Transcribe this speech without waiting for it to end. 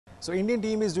So Indian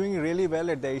team is doing really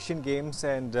well at the Asian Games,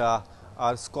 and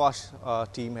our squash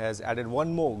team has added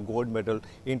one more gold medal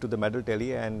into the medal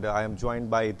tally, and I am joined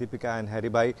by Dipika and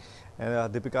Haribhai.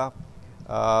 Dipika,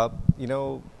 uh, you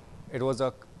know, it was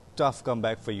a tough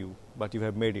comeback for you, but you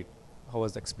have made it. How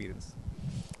was the experience?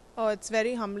 Oh, it's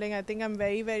very humbling. I think I'm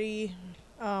very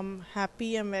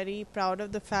happy. I'm very proud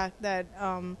of the fact that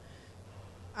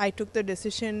I took the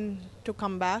decision to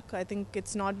come back. I think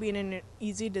it's not been an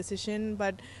easy decision,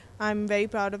 but I'm very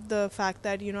proud of the fact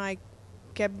that I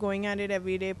kept going at it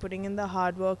every day, putting in the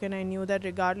hard work, and I knew that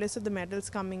regardless of the medals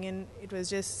coming in, it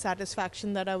was just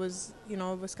satisfaction that I was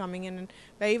coming in, and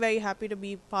very happy to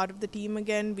be part of the team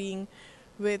again, being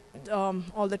with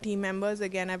all the team members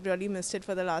again. I've really missed it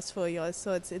for the last 4 years,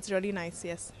 so it's really nice.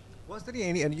 Yes. Was there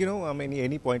any, and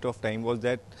any point of time was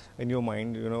that in your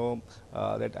mind,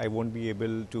 that I won't be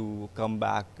able to come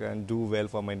back and do well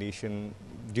for my nation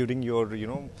during your, at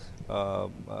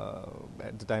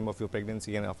the time of your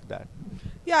pregnancy and after that?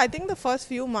 Yeah, I think the first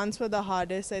few months were the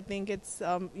hardest. I think it's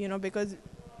because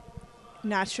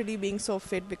naturally being so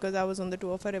fit, because I was on the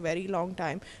tour for a very long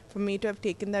time, for me to have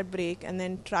taken that break and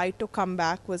then try to come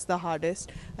back was the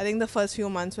hardest. I think the first few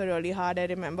months were really hard. I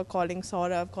remember calling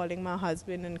Saurav, calling my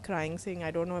husband and crying, saying I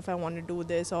don't know if I want to do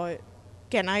this or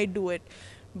can I do it.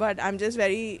 But I'm just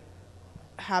very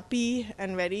happy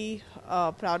and very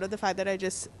proud of the fact that I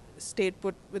just stayed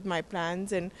put with my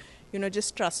plans and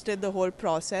just trusted the whole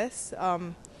process.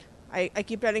 I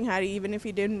keep telling Harry, even if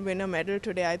he didn't win a medal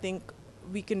today, I think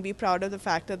we can be proud of the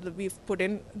fact that we've put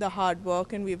in the hard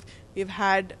work and we've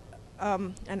had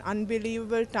an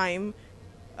unbelievable time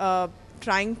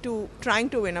trying to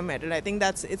win a medal. I think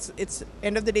it's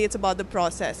end of the day, it's about the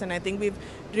process, and I think we've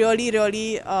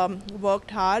really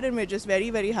worked hard, and we're just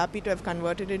very happy to have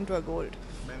converted into a gold.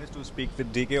 Managed to speak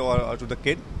with DK or to the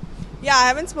kid? Yeah, I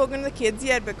haven't spoken to the kids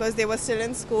yet because they were still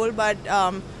in school, but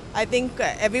I think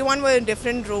everyone were in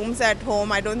different rooms at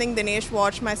home. I don't think Dinesh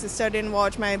watched, my sister didn't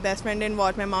watch, my best friend didn't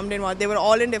watch, my mom didn't watch. They were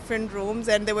all in different rooms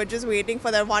and they were just waiting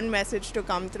for that one message to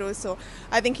come through. So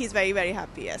I think he's very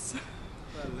happy, yes.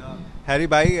 Well, Harry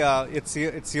Bhai,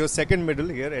 it's your second medal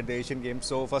here at the Asian Games.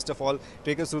 So first of all,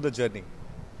 take us through the journey.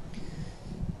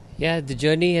 Yeah, the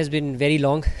journey has been very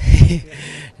long.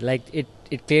 Like it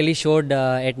clearly showed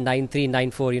at 9-3,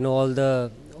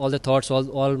 9-4. All the thoughts,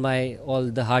 all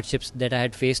the hardships that I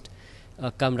had faced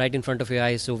come right in front of your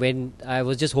eyes. So when I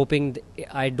was just hoping,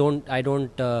 I don't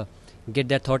get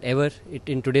that thought ever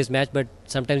in today's match. But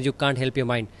sometimes you can't help your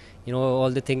mind.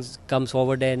 All the things comes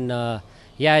forward, and I'm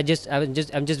just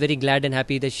very glad and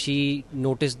happy that she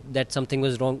noticed that something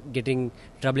was wrong,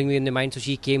 troubling me in the mind. So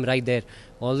she came right there.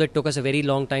 Although it took us a very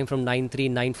long time from 9-3,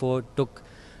 9-4,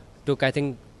 took I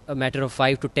think a matter of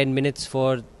 5 to 10 minutes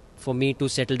for me to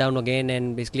settle down again,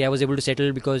 and basically I was able to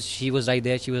settle because she was right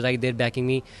there. She was right there backing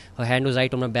me. Her hand was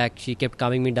right on my back. She kept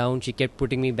calming me down. She kept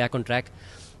putting me back on track.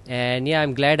 And yeah,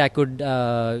 I'm glad I could.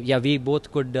 We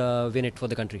both could win it for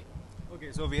the country.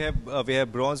 Okay, so we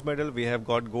have bronze medal, we have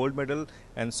got gold medal,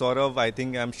 and Saurav,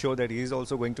 I'm sure that he is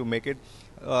also going to make it.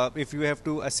 If you have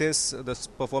to assess the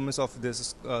performance of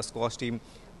this squash team,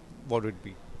 what would it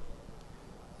be?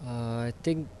 I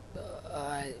think.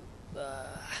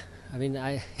 I mean,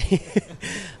 I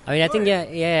think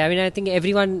I think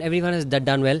everyone has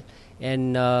done well,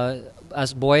 and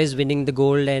us boys winning the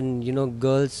gold, and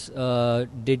girls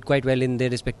did quite well in their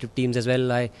respective teams as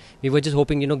well. We were just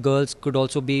hoping girls could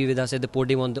also be with us at the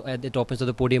podium at the top end of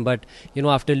the podium, but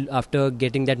after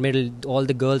getting that medal, all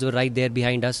the girls were right there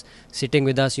behind us, sitting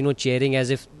with us, cheering as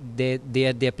if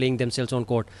they're playing themselves on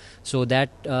court. So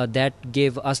that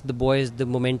gave us, the boys, the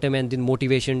momentum and the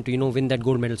motivation to win that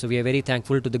gold medal. So we are very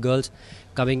thankful to the girls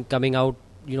coming out,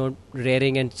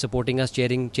 raring and supporting us,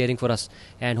 cheering for us.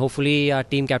 And hopefully our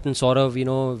team captain Saurav,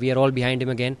 we are all behind him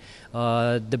again.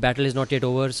 The battle is not yet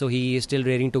over, so he is still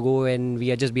raring to go, and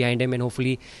we are just behind him, and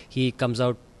hopefully he comes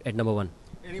out at number one.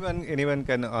 Anyone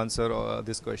can answer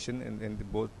this question,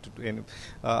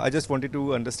 I just wanted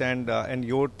to understand and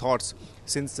your thoughts,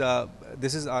 since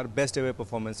this is our best ever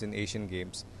performance in Asian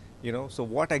Games. So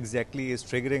what exactly is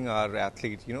triggering our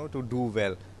athlete, to do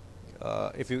well?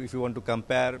 If you want to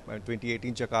compare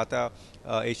 2018 Jakarta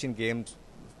Asian Games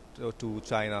to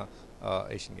China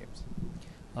Asian Games.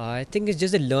 I think it's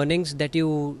just the learnings that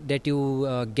you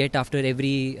get after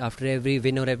every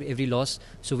win or every loss.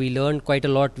 So we learned quite a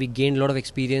lot. We gained a lot of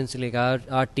experience. Like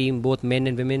our team, both men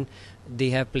and women, they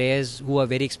have players who are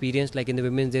very experienced. Like in the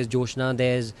women's, there's Joshna,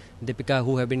 there's Dipika,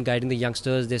 who have been guiding the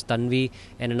youngsters. There's Tanvi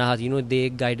and Anahat. They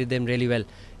guided them really well.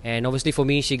 And obviously for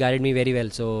me, she guided me very well.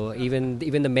 So even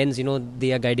the men's,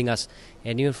 they are guiding us.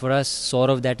 And even for us,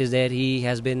 Saurav that is there, he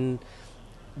has been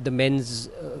the men's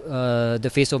the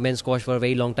face of men's squash for a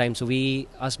very long time. So we,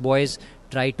 us boys,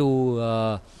 try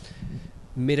to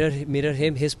mirror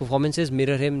him, his performances,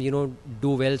 mirror him,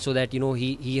 do well, so that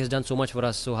he has done so much for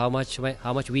us. So how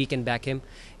much we can back him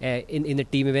in the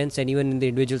team events, and even in the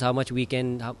individuals, how much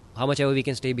ever we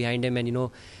can stay behind him,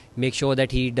 and make sure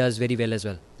that he does very well as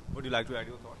well. Would you like to add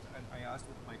your thoughts? And I asked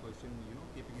with my question,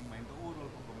 keeping in mind the overall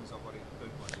performance of our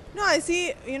third party. No, I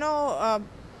see,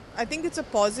 I think it's a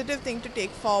positive thing to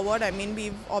take forward. I mean,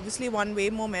 we've obviously won way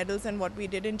more medals than what we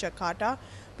did in Jakarta.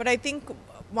 But I think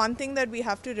one thing that we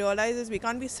have to realize is we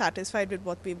can't be satisfied with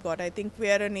what we've got. I think we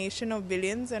are a nation of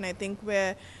billions, and I think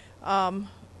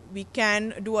we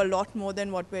can do a lot more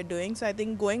than what we're doing. So I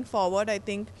think going forward, I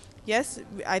think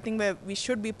we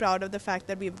should be proud of the fact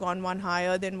that we've gone one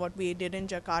higher than what we did in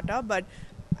Jakarta. But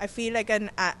I feel like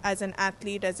as an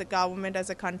athlete, as a government, as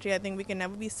a country, I think we can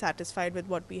never be satisfied with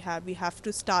what we have. We have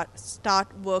to start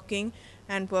working,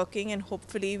 and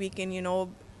hopefully we can,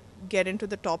 get into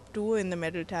the top 2 in the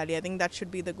medal tally. I think that should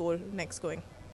be the goal next going.